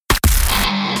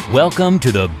Welcome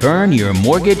to the Burn Your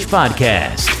Mortgage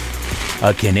Podcast,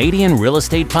 a Canadian real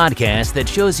estate podcast that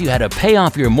shows you how to pay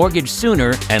off your mortgage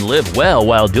sooner and live well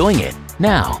while doing it.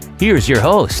 Now, here's your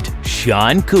host,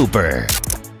 Sean Cooper.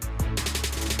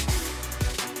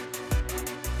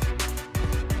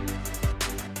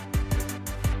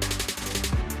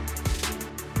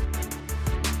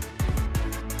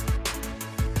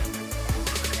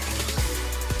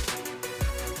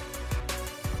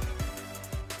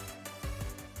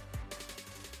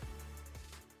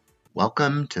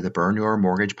 Welcome to the Burn Your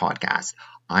Mortgage Podcast.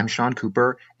 I'm Sean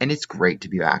Cooper, and it's great to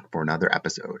be back for another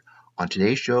episode. On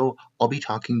today's show, I'll be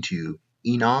talking to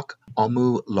Enoch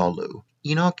Omololu.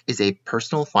 Enoch is a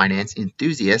personal finance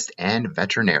enthusiast and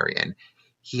veterinarian.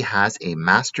 He has a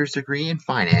master's degree in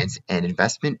finance and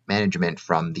investment management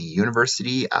from the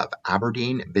University of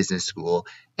Aberdeen Business School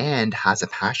and has a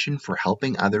passion for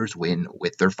helping others win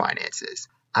with their finances.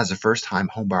 As a first-time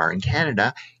homebuyer in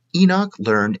Canada, Enoch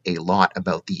learned a lot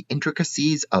about the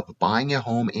intricacies of buying a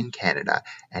home in Canada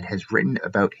and has written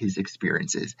about his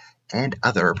experiences and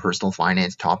other personal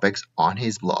finance topics on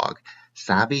his blog,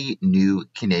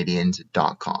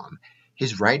 SavvyNewCanadians.com.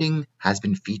 His writing has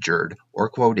been featured or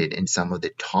quoted in some of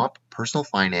the top personal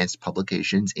finance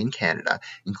publications in Canada,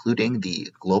 including the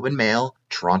Globe and Mail,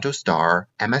 Toronto Star,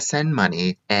 MSN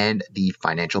Money, and the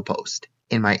Financial Post.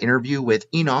 In my interview with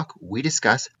Enoch, we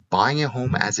discuss buying a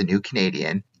home as a new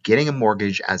Canadian, getting a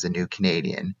mortgage as a new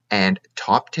Canadian, and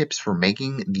top tips for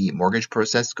making the mortgage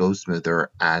process go smoother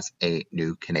as a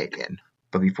new Canadian.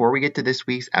 But before we get to this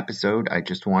week's episode, I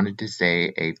just wanted to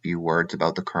say a few words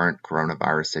about the current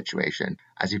coronavirus situation.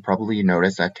 As you probably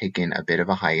noticed, I've taken a bit of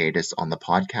a hiatus on the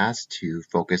podcast to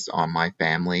focus on my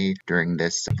family during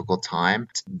this difficult time.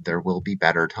 There will be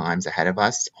better times ahead of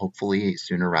us. Hopefully,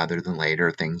 sooner rather than later,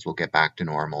 things will get back to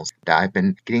normal. I've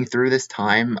been getting through this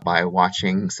time by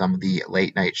watching some of the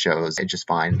late night shows. I just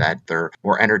find that they're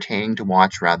more entertaining to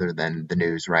watch rather than the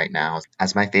news right now.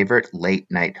 As my favorite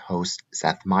late night host,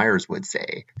 Seth Meyers, would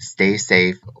say, stay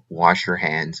safe, wash your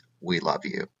hands, we love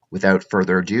you. Without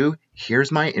further ado,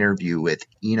 here's my interview with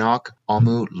Enoch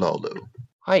Omololu.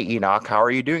 Hi, Enoch. How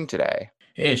are you doing today?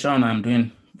 Hey, Sean, I'm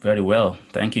doing very well.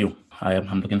 Thank you.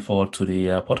 I'm looking forward to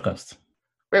the podcast.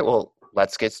 Great. Well,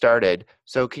 let's get started.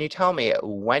 So can you tell me,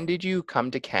 when did you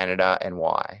come to Canada and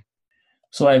why?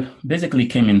 So I basically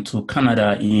came into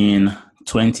Canada in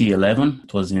 2011.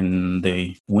 It was in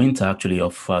the winter, actually,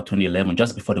 of 2011,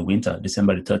 just before the winter,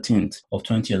 December the 13th of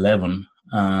 2011.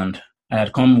 And I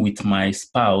had come with my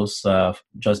spouse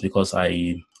just because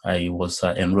I was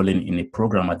enrolling in a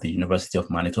program at the University of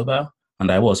Manitoba,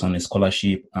 and I was on a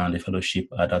scholarship and a fellowship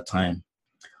at that time.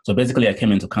 So basically, I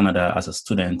came into Canada as a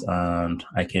student, and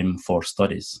I came for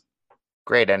studies.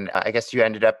 Great. And I guess you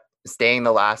ended up staying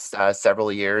the last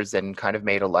several years and kind of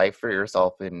made a life for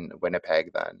yourself in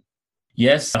Winnipeg then.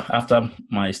 Yes, after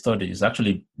my studies,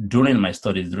 actually during my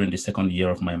studies, during the second year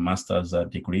of my master's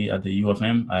degree at the U of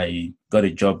M, I got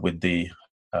a job with the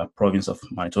province of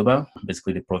Manitoba,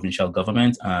 basically the provincial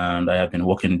government, and I have been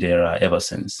working there ever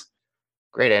since.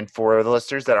 Great. And for the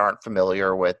listeners that aren't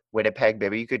familiar with Winnipeg,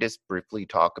 maybe you could just briefly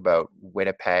talk about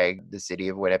Winnipeg, the city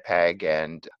of Winnipeg,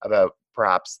 and about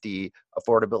perhaps the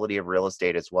affordability of real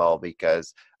estate as well,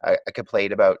 because a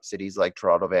complaint about cities like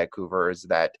Toronto, Vancouver is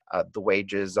that the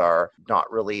wages are not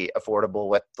really affordable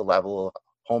with the level of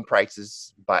home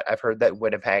prices. But I've heard that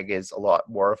Winnipeg is a lot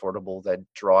more affordable than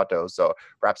Toronto. So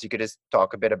perhaps you could just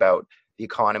talk a bit about the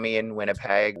economy in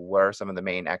Winnipeg. What are some of the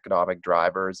main economic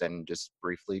drivers? And just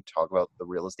briefly talk about the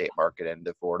real estate market and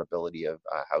the affordability of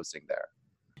housing there.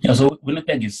 Yeah, so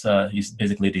Winnipeg is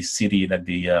basically the city, like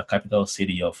the capital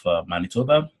city of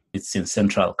Manitoba. It's in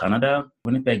central Canada.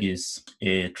 Winnipeg is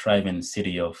a thriving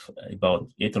city of about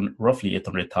roughly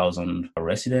 800,000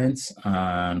 residents,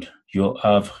 and you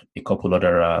have a couple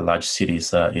other large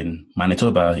cities in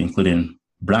Manitoba, including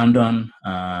Brandon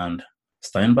and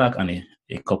Steinbach and a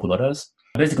couple others.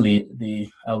 Basically,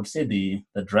 I would say the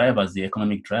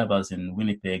economic drivers in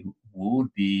Winnipeg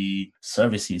would be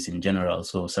services in general.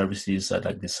 So services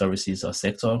like the services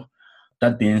sector.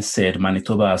 That being said,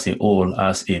 Manitoba as a whole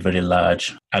has a very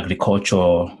large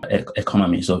agricultural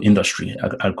economy, so industry,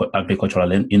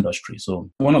 agricultural industry. So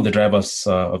one of the drivers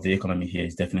of the economy here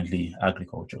is definitely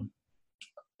agriculture.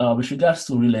 With regards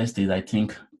to real estate, I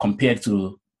think compared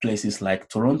to places like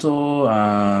Toronto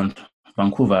and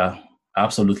Vancouver,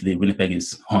 absolutely, Winnipeg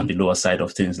is on the lower side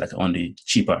of things, like on the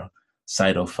cheaper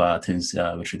side of things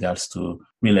with regards to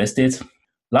real estate.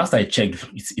 Last I checked,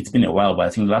 it's been a while, but I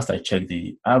think last I checked,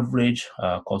 the average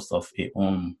cost of a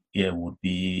home here would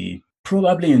be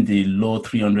probably in the low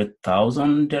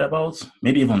 300,000 thereabouts,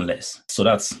 maybe even less. So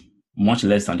that's much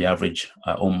less than the average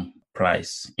home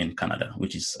price in Canada,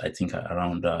 which is, I think,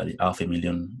 around the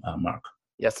 $500,000 mark.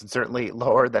 Yes, and certainly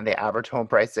lower than the average home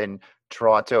price in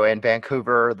Toronto and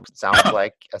Vancouver. Sounds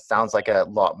like a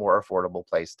lot more affordable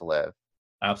place to live.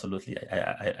 Absolutely.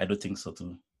 I do think so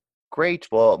too. Great.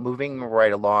 Well, moving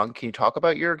right along, can you talk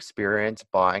about your experience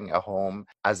buying a home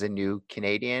as a new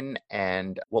Canadian,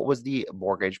 and what was the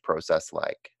mortgage process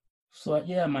like? So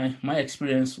yeah, my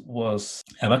experience was,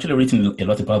 I've actually written a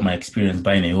lot about my experience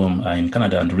buying a home in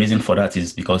Canada, and the reason for that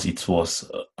is because it was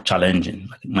challenging.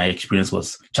 My experience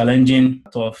was challenging,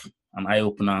 tough, an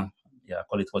eye-opener, yeah,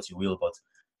 call it what you will, but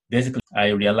basically I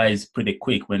realized pretty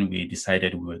quick when we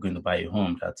decided we were going to buy a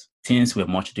home that things were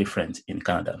much different in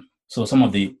Canada. So some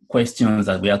of the questions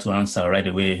that we had to answer right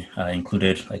away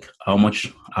included like how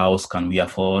much house can we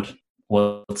afford?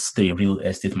 What's the real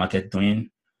estate market doing?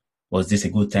 Was this a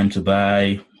good time to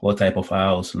buy? What type of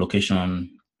house?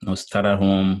 Location? Starter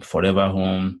home, forever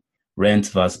home, rent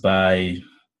versus buy?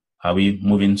 Are we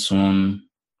moving soon?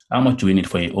 How much do we need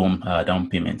for a home down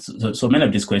payment? So many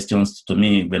of these questions to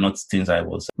me were not things I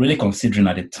was really considering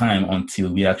at the time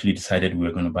until we actually decided we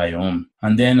were going to buy a home.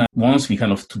 And then once we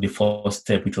kind of took the first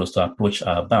step, which was to approach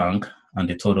our bank, and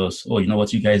they told us, oh, you know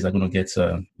what, you guys are going to get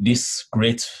this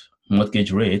great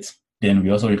mortgage rate. Then we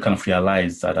also kind of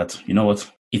realized that you know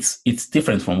what, it's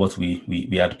different from what we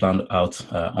had planned out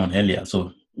on earlier.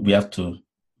 So we have to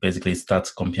basically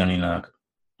start comparing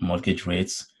mortgage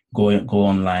rates. Go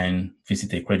online,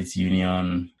 visit a credit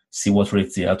union, see what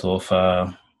rates they have to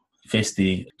offer. Face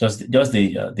the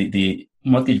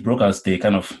mortgage brokers. They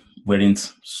kind of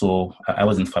weren't so. I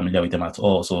wasn't familiar with them at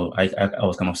all, so I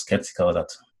was kind of skeptical that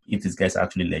if these guys are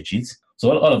actually legit.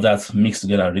 So all of that mixed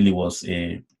together really was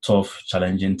a tough,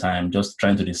 challenging time. Just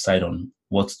trying to decide on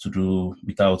what to do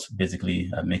without basically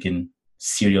making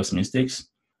serious mistakes.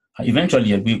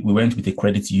 Eventually, we went with a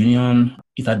credit union.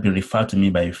 It had been referred to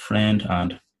me by a friend,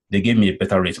 and they gave me a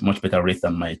better rate, much better rate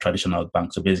than my traditional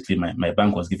bank. So basically, my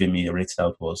bank was giving me a rate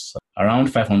that was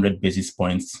around 500 basis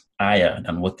points higher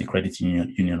than what the credit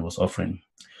union was offering.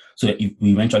 So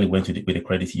we eventually went with the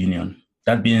credit union.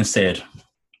 That being said,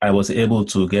 I was able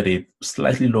to get a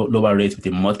slightly lower rate with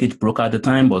a mortgage broker at the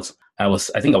time, but I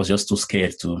think I was just too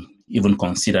scared to even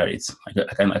consider it.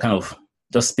 I kind of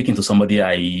just speaking to somebody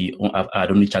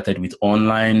I'd only chatted with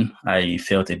online, it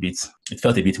felt a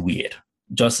bit weird.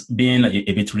 Just being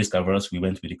a bit risk averse, we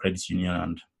went with the credit union,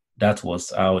 and that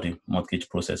was how the mortgage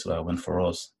process went for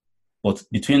us. But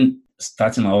between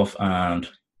starting off and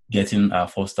getting our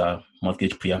first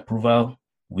mortgage pre-approval,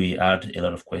 we had a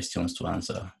lot of questions to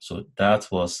answer. So that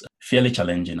was fairly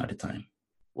challenging at the time.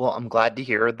 Well, I'm glad to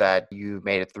hear that you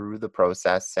made it through the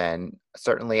process. And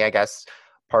certainly, I guess,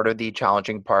 part of the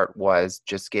challenging part was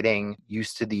just getting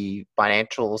used to the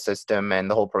financial system and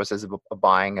the whole process of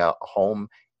buying a home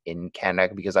in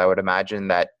Canada, because I would imagine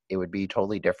that it would be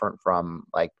totally different from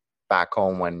like back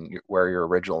home where you're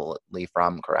originally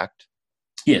from, correct?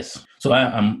 Yes. So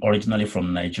I am originally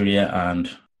from Nigeria, and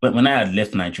when I had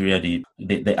left Nigeria,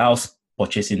 the house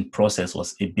purchasing process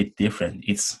was a bit different.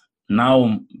 It's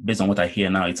now, based on what I hear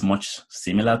now, it's much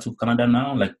similar to Canada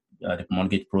now, like the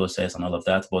mortgage process and all of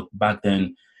that. But back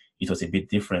then, it was a bit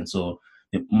different. So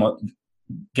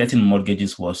getting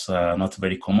mortgages was not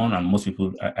very common, and most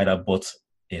people either bought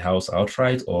a house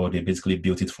outright or they basically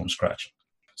built it from scratch.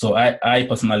 So I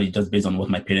personally, just based on what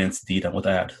my parents did and what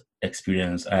I had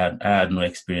experienced, I had no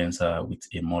experience with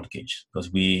a mortgage, because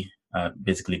we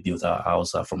basically built our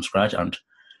house from scratch, and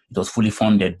it was fully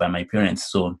funded by my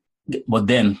parents. So, but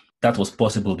then that was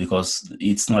possible because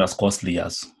it's not as costly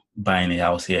as buying a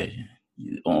house here.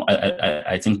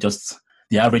 I think just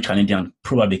the average Canadian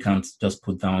probably can't just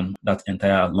put down that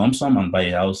entire lump sum and buy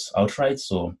a house outright.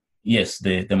 So yes,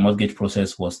 the mortgage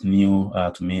process was new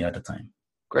to me at the time.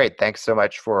 Great. Thanks so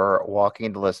much for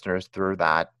walking the listeners through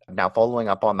that. Now, following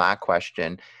up on that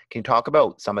question, can you talk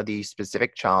about some of the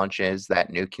specific challenges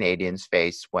that new Canadians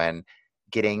face when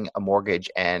getting a mortgage,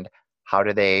 and how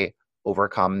do they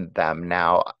overcome them?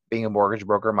 Now, being a mortgage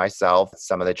broker myself,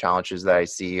 some of the challenges that I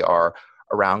see are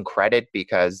around credit,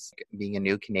 because being a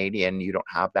new Canadian, you don't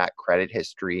have that credit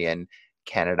history in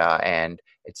Canada, and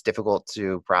it's difficult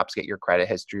to perhaps get your credit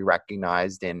history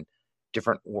recognized in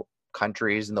different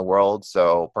countries in the world.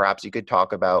 So perhaps you could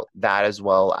talk about that, as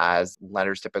well as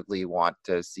lenders typically want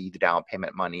to see the down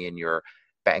payment money in your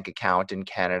bank account in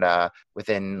Canada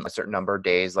within a certain number of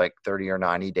days, like 30 or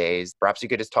 90 days. Perhaps you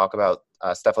could just talk about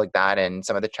stuff like that and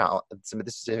some of the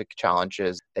specific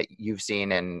challenges that you've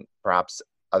seen, and perhaps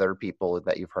other people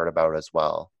that you've heard about as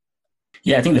well.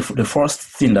 Yeah, I think the first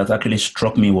thing that actually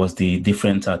struck me was the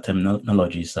different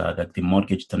terminologies, like the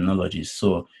mortgage terminologies.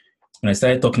 So when I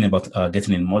started talking about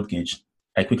getting a mortgage,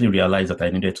 I quickly realized that I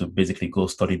needed to basically go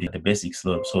study the basics.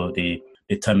 So the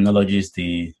terminologies,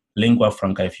 the lingua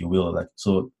franca, if you will, like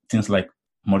so things like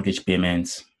mortgage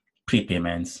payments,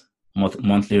 prepayments,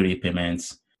 monthly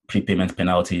repayments, prepayment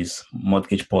penalties,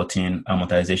 mortgage porting,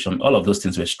 amortization. All of those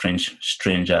things were strange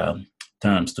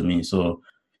terms to me. So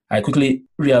I quickly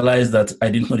realized that I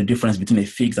didn't know the difference between a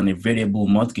fixed and a variable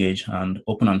mortgage and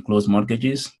open and closed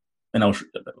mortgages. And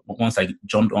once I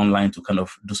jumped online to kind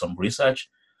of do some research,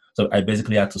 so I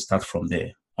basically had to start from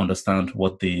there, understand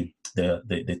what the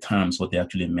terms, what they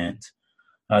actually meant.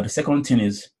 The second thing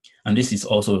is, and this is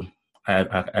also,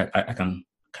 I can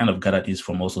kind of gather this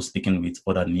from also speaking with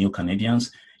other new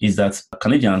Canadians, is that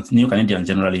new Canadians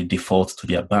generally default to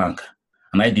their bank.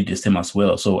 And I did the same as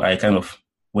well. So I kind of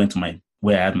went to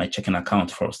where I had my checking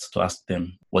account first to ask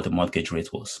them what the mortgage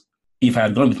rate was. If I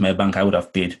had gone with my bank, I would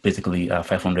have paid basically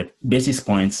 500 basis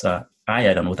points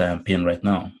higher than what I am paying right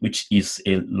now, which is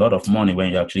a lot of money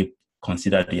when you actually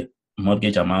consider the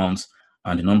mortgage amount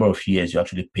and the number of years you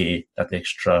actually pay that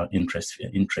extra interest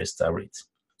rate.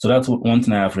 So that's one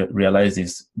thing I have realized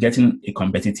is getting a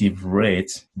competitive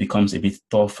rate becomes a bit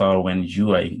tougher when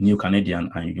you are a new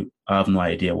Canadian and you have no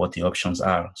idea what the options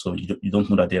are. So you don't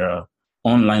know that there are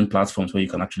online platforms where you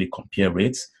can actually compare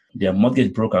rates. There are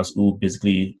mortgage brokers who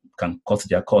basically can cut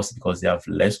their costs because they have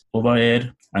less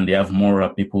overhead and they have more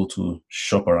people to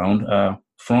shop around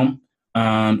from.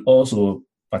 And also,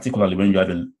 particularly when you have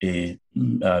a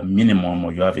minimum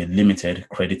or you have a limited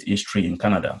credit history in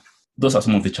Canada. Those are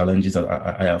some of the challenges that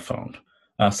I have found.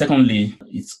 Secondly,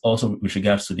 it's also with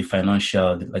regards to the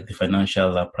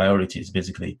financial priorities,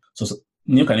 basically. So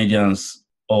new Canadians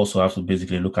also have to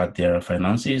basically look at their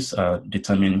finances,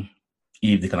 determine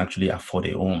if they can actually afford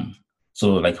a home.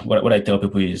 So like what I tell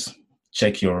people is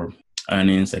check your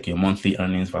earnings, like your monthly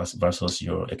earnings versus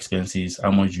your expenses.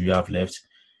 How much do you have left?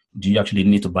 Do you actually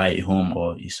need to buy a home,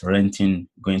 or is renting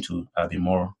going to be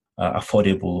more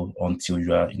affordable until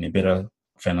you are in a better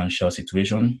financial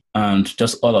situation? And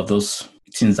just all of those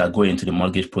things that go into the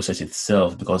mortgage process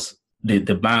itself, because the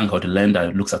bank or the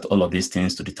lender looks at all of these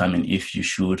things to determine if you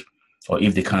should or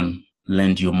if they can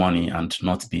lend you money and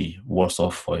not be worse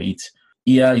off for it.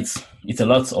 Yeah, it's a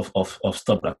lot of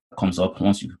stuff that comes up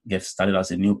once you get started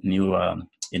as a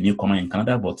newcomer in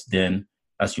Canada, but then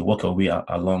as you work your way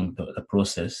along the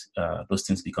process, those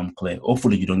things become clear.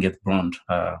 Hopefully you don't get burned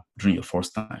during your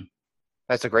first time.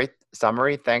 That's a great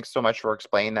summary. Thanks so much for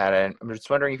explaining that. And I'm just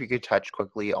wondering if you could touch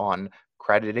quickly on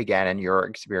credit again and your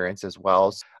experience as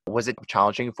well. Was it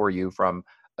challenging for you from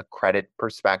a credit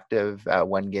perspective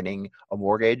when getting a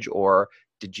mortgage, or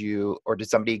did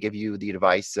somebody give you the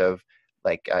advice of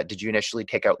did you initially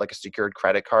take out like a secured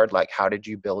credit card? Like, how did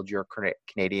you build your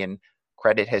Canadian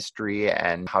credit history,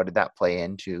 and how did that play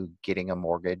into getting a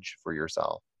mortgage for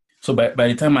yourself? So by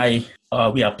the time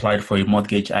we applied for a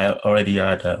mortgage, I already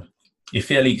had a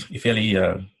fairly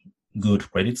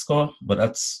good credit score, but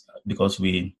that's because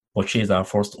we purchased our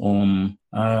first home.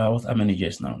 How many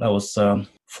years now? That was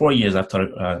 4 years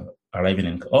after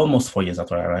almost 4 years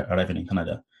after arriving in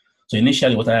Canada. So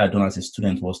initially, what I had done as a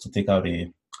student was to take out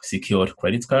a secured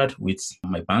credit card with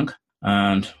my bank,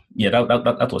 and yeah,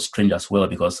 that was strange as well,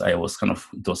 because it was kind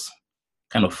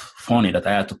of funny that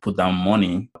I had to put down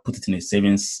money, put it in a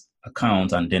savings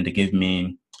account, and then they gave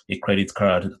me a credit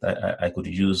card that I could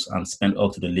use and spend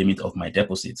up to the limit of my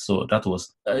deposit. So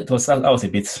it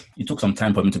took some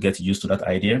time for me to get used to that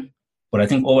idea. But I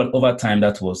think over time,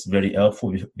 that was very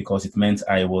helpful because it meant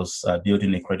I was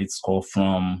building a credit score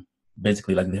from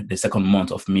basically like the second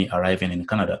month of me arriving in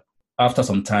Canada. After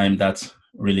some time, that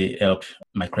really helped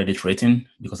my credit rating,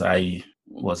 because I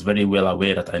was very well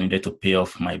aware that I needed to pay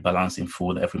off my balance in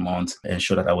full every month,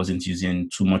 ensure that I wasn't using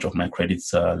too much of my credit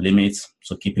limits,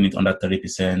 so keeping it under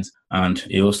 30%, and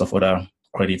a host of other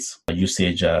credit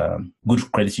usage,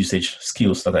 good credit usage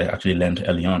skills that I actually learned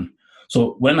early on.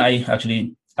 So when I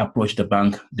actually approached the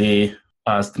bank, they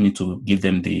asked me to give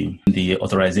them the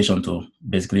authorization to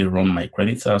basically run my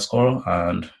credit score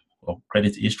or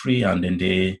credit history, and then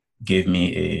they gave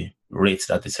me a rate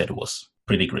that they said was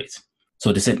pretty great.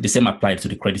 So the same applied to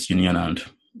the credit union and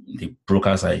the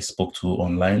brokers I spoke to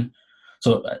online.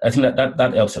 So I think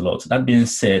that helps a lot. That being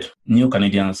said, new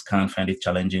Canadians can find it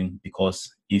challenging,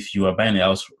 because if you are buying a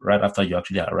house right after you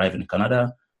actually arrive in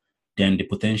Canada, then the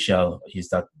potential is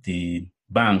that the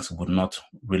banks would not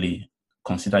really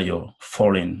consider your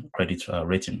foreign credit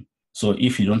rating. So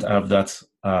if you don't have that,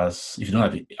 if you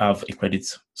don't have a credit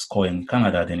score in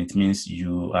Canada, then it means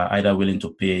you are either willing to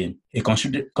pay a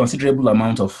considerable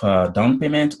amount of down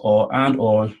payment, or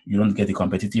you don't get a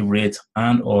competitive rate,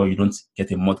 or you don't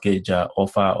get a mortgage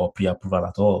offer or pre-approval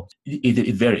at all.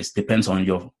 It varies, depends on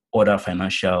your other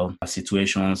financial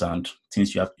situations and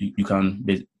things you can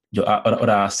your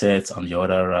other assets and your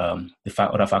other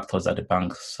other factors that the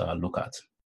banks look at.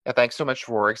 Yeah, thanks so much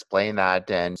for explaining that.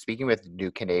 And speaking with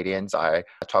new Canadians, I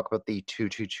talk about the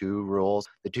 222 rules.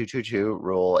 The 222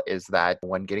 rule is that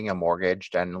when getting a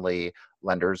mortgage, generally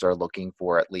lenders are looking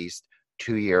for at least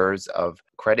 2 years of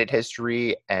credit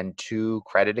history and 2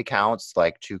 credit accounts,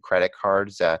 like 2 credit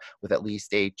cards with at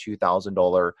least a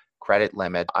 $2,000 credit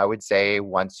limit. I would say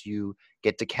once you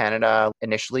get to Canada,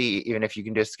 initially, even if you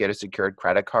can just get a secured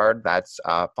credit card, that's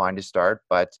fine to start,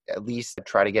 but at least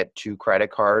try to get 2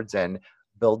 credit cards and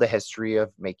build a history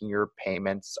of making your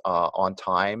payments on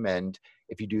time. And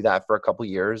if you do that for a couple of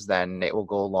years, then it will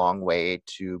go a long way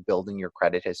to building your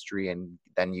credit history. And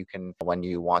then you can, when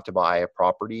you want to buy a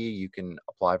property, you can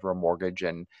apply for a mortgage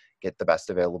and get the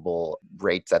best available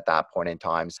rates at that point in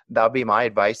time. So that would be my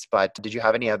advice. But did you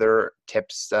have any other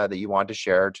tips that you want to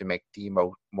share to make the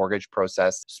mortgage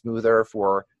process smoother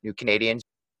for new Canadians?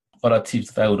 Other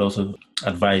tips that I would also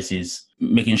advise is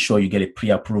making sure you get a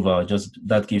pre-approval. Just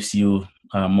that gives you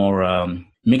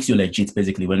makes you legit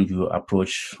basically when you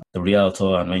approach the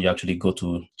realtor and when you actually go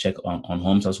to check on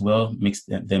homes as well. Makes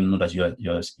them know that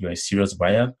you're a serious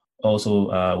buyer. Also,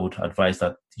 I would advise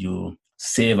that you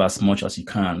save as much as you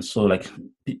can. So like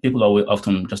people always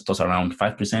often just toss around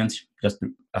 5%. Just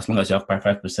as long as you have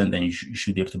 5%, then you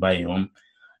should be able to buy a home.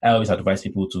 I always advise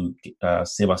people to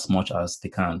save as much as they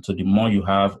can. So the more you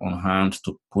have on hand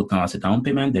to put down as a down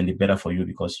payment, then the better for you,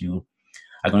 because you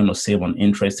are going to save on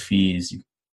interest fees. You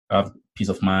have peace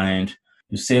of mind.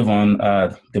 You save on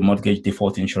the mortgage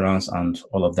default insurance and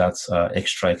all of that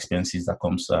extra expenses that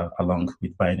comes along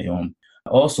with buying a home.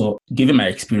 Also, given my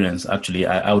experience, actually,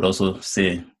 I would also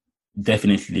say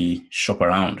definitely shop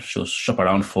around. So shop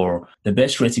around for the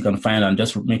best rates you can find, and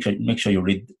just make sure you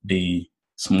read the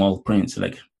small print.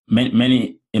 Like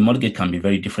a mortgage can be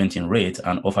very different in rate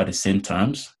and offer the same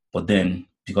terms, but then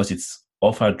because it's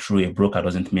offered through a broker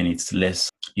doesn't mean it's less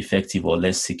effective or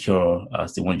less secure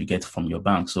as the one you get from your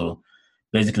bank. So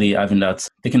basically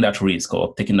taking that risk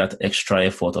or taking that extra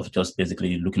effort of just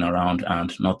basically looking around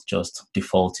and not just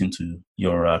defaulting to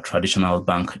your traditional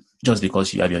bank just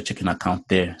because you have your checking account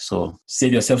there. So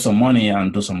save yourself some money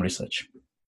and do some research.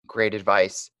 Great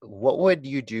advice. What would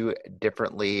you do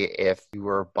differently if you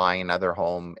were buying another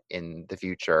home in the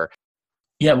future?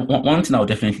 Yeah, one thing I would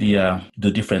definitely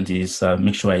do different is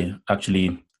make sure I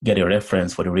actually get a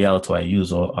reference for the realtor I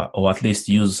use, or at least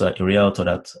use a realtor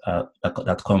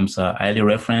that comes highly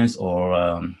referenced or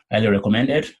highly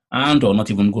recommended, and or not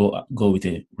even go with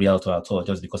a realtor at all,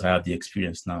 just because I have the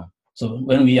experience now. So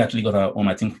when we actually got our home,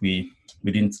 I think we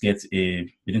didn't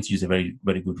use a very,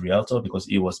 very good realtor, because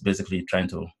he was basically trying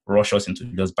to rush us into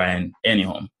just buying any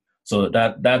home. So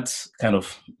that kind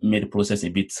of made the process a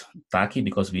bit tacky,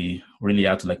 because we really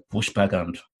had to push back,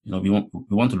 and we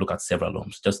want to look at several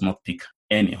homes, just not pick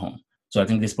any home. So I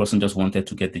think this person just wanted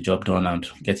to get the job done and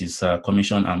get his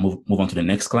commission and move on to the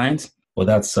next client. But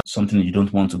that's something you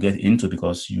don't want to get into,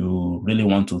 because you really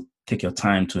want to take your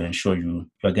time to ensure you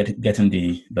are getting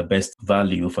the best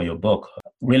value for your buck.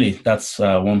 Really, that's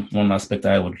one aspect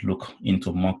I would look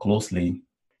into more closely.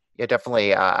 Yeah,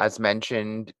 definitely. As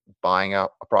mentioned, buying a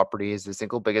property is the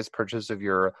single biggest purchase of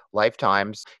your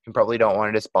lifetimes. You probably don't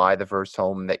want to just buy the first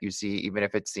home that you see, even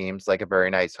if it seems like a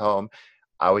very nice home.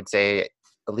 I would say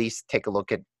at least take a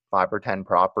look at 5 or 10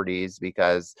 properties,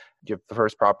 because the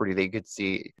first property that you could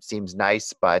see seems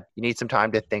nice, but you need some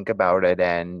time to think about it,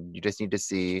 and you just need to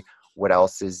see what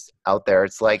else is out there.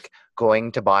 It's like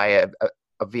going to buy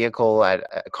a vehicle at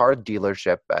a car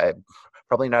dealership.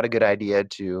 Probably not a good idea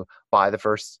to buy the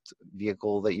first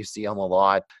vehicle that you see on the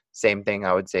lot. Same thing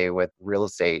I would say with real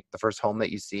estate. The first home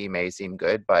that you see may seem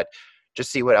good, but just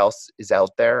see what else is out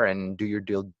there and do your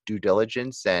due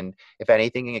diligence. And if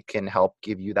anything, it can help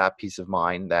give you that peace of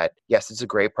mind that, yes, it's a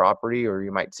great property, or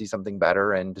you might see something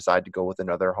better and decide to go with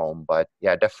another home. But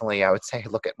yeah, definitely, I would say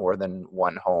look at more than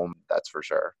one home. That's for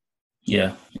sure.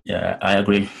 Yeah, I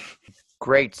agree.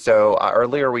 Great. So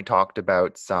earlier we talked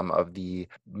about some of the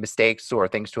mistakes or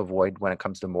things to avoid when it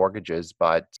comes to mortgages,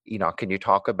 but Enoch, can you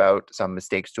talk about some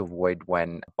mistakes to avoid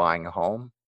when buying a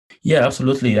home? Yeah,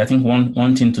 absolutely. I think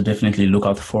one thing to definitely look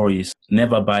out for is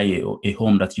never buy a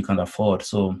home that you can't afford.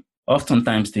 So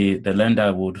oftentimes the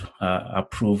lender would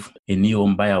approve a new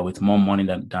home buyer with more money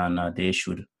than they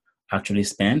should actually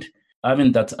spend.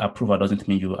 having that approval doesn't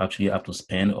mean you actually have to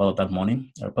spend all of that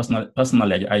money.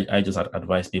 Personally, I just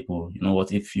advise people, you know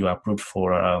what, if you are approved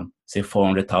for, say,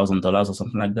 $400,000 or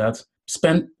something like that,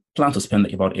 plan to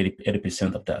spend about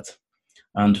 80% of that.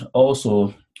 And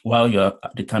also, while you're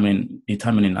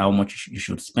determining how much you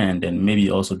should spend, and maybe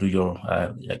also do your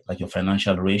like your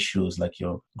financial ratios, like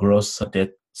your gross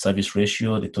debt service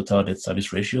ratio, the total debt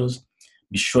service ratios.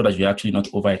 Be sure that you're actually not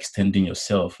overextending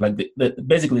yourself. Like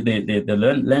basically,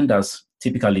 the lenders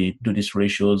typically do these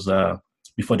ratios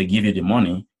before they give you the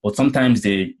money, but sometimes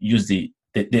they use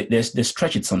they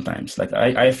stretch it sometimes. Like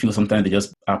I feel sometimes they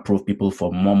just approve people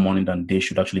for more money than they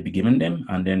should actually be giving them.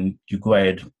 And then you go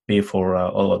ahead, pay for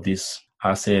all of these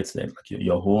assets, like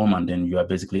your home, and then you are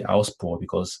basically house poor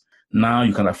because now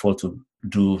you can afford to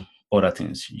do other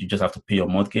things. You just have to pay your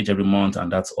mortgage every month, and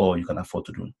that's all you can afford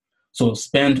to do. So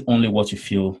spend only what you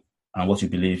feel and what you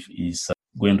believe is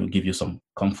going to give you some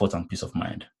comfort and peace of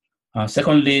mind.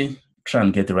 Secondly, try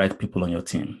and get the right people on your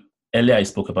team. Earlier, I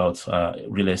spoke about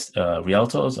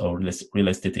realtors or real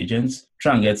estate agents.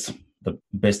 Try and get the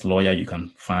best lawyer you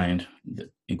can find,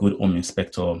 a good home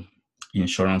inspector,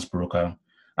 insurance broker.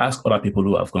 Ask other people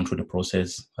who have gone through the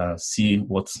process, see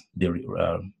what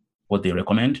they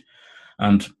recommend,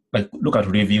 and like look at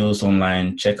reviews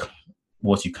online, check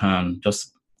what you can.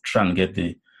 Just try and get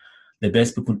the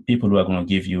best people who are going to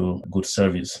give you good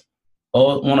service.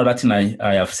 Or one other thing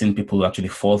I have seen people actually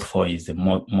fall for is the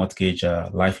mortgage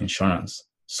life insurance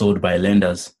sold by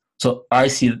lenders. So I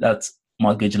see that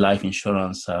mortgage life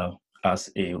insurance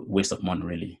as a waste of money,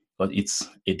 really, but it's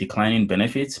a declining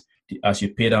benefit. As you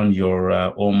pay down your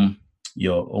home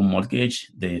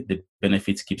mortgage, the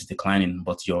benefit keeps declining,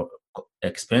 but your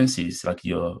expenses, like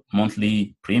your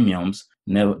monthly premiums,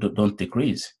 don't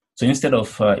decrease. So instead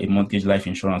of a mortgage life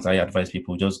insurance, I advise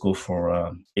people just go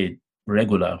for a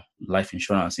regular life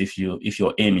insurance. If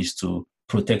your aim is to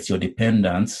protect your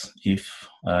dependents, if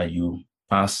you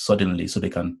pass suddenly, so they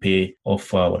can pay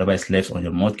off whatever is left on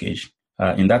your mortgage.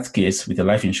 In that case, with the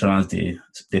life insurance, they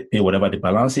pay whatever the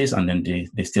balance is, and then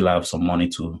they still have some money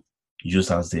to use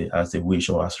as they wish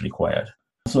or as required.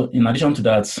 So in addition to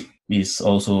that is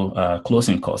also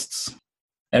closing costs.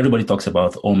 Everybody talks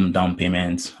about home down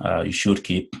payment. You should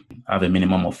have a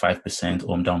minimum of 5%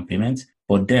 home down payment.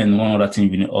 But then one other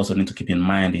thing you also need to keep in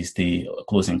mind is the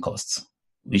closing costs,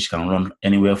 which can run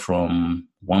anywhere from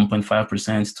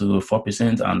 1.5% to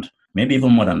 4%, and maybe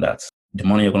even more than that. The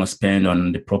money you're going to spend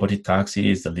on the property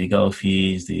taxes, the legal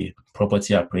fees, the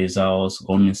property appraisals,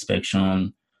 home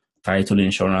inspection, title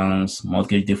insurance,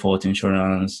 mortgage default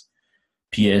insurance,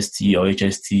 PST or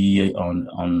HST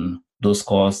on those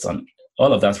costs, and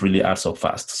all of that really adds up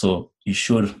fast. So you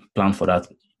should plan for that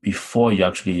before you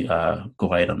actually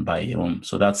go ahead and buy a home.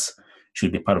 So that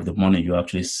should be part of the money you're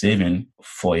actually saving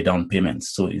for a down payment.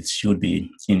 So it should be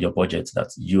in your budget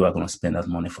that you are going to spend that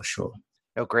money for sure.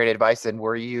 No, great advice. And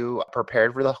were you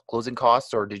prepared for the closing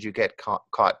costs, or did you get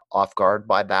caught off guard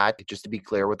by that? Just to be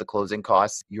clear, with the closing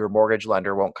costs, your mortgage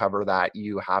lender won't cover that.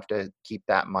 You have to keep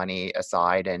that money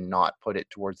aside and not put it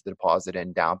towards the deposit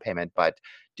and down payment. But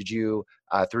did you,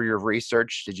 through your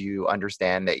research, did you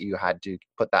understand that you had to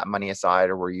put that money aside,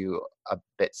 or were you a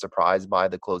bit surprised by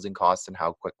the closing costs and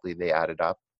how quickly they added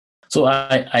up? So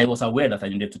I was aware that I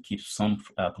needed to keep some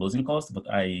closing costs, but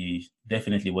I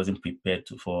definitely wasn't prepared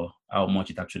for how much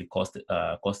it actually costed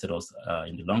us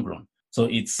in the long run. So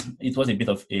it was a bit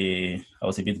of I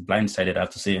was a bit blindsided, I have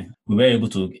to say. We were able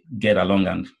to get along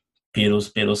and pay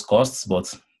those costs,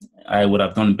 but I would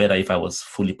have done better if I was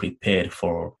fully prepared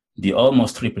for the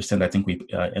almost 3% I think we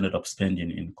ended up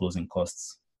spending in closing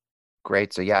costs.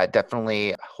 Great. So yeah,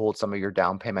 definitely hold some of your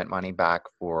down payment money back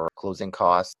for closing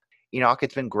costs. Enoch,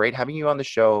 it's been great having you on the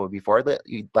show. Before I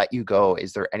let you go,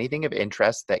 is there anything of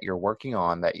interest that you're working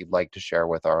on that you'd like to share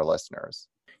with our listeners?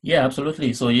 Yeah,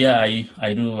 absolutely. So yeah,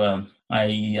 I do. I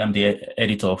am the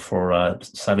editor for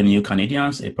Serving You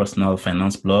Canadians, a personal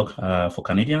finance blog for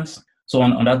Canadians. So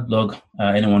on that blog,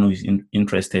 anyone who is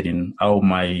interested in how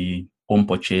my home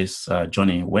purchase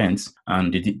journey went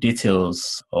and the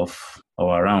details of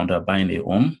or around buying a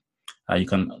home, you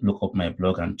can look up my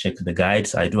blog and check the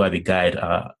guides. I do have a guide,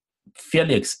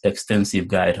 fairly extensive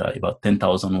guide, about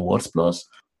 10,000 words plus,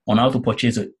 on how to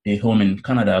purchase a home in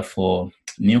Canada for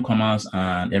newcomers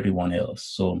and everyone else.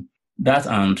 So that,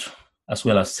 and as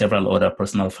well as several other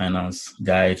personal finance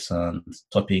guides and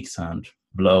topics and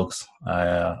blogs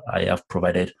I have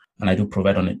provided, and I do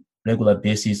provide on a regular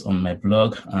basis on my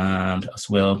blog. And as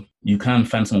well, you can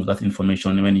find some of that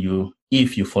information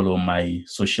if you follow my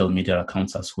social media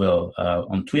accounts as well.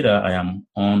 On Twitter, I am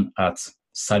on at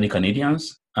Savvy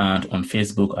Canadians, And on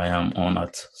Facebook, I am on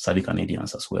at Savvy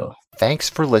Canadians as well. Thanks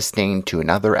for listening to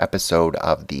another episode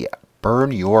of the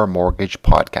Burn Your Mortgage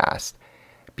podcast.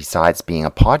 Besides being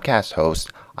a podcast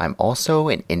host, I'm also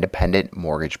an independent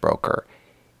mortgage broker.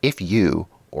 If you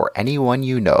or anyone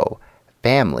you know,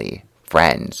 family,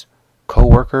 friends,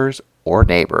 coworkers, or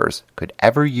neighbors could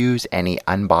ever use any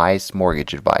unbiased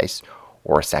mortgage advice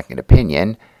or a second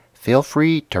opinion, feel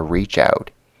free to reach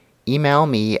out. Email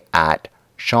me at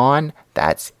Sean,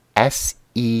 that's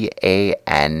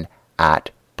SEAN,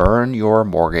 at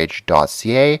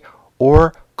burnyourmortgage.ca,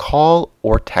 or call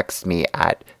or text me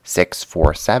at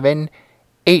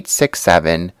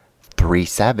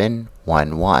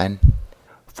 647-867-3711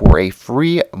 for a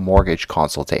free mortgage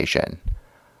consultation.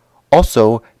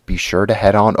 Also, be sure to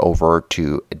head on over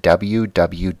to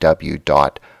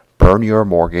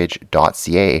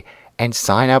www.burnyourmortgage.ca and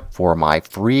sign up for my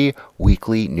free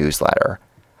weekly newsletter.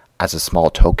 As a small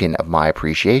token of my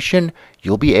appreciation,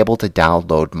 you'll be able to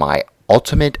download my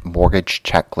ultimate mortgage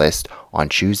checklist on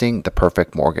choosing the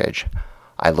perfect mortgage.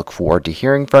 I look forward to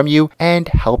hearing from you and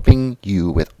helping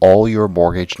you with all your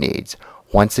mortgage needs.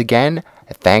 Once again,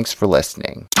 thanks for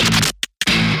listening.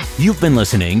 You've been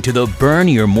listening to the Burn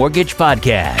Your Mortgage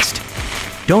podcast.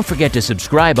 Don't forget to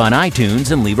subscribe on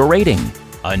iTunes and leave a rating.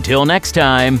 Until next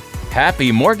time,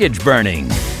 happy mortgage burning.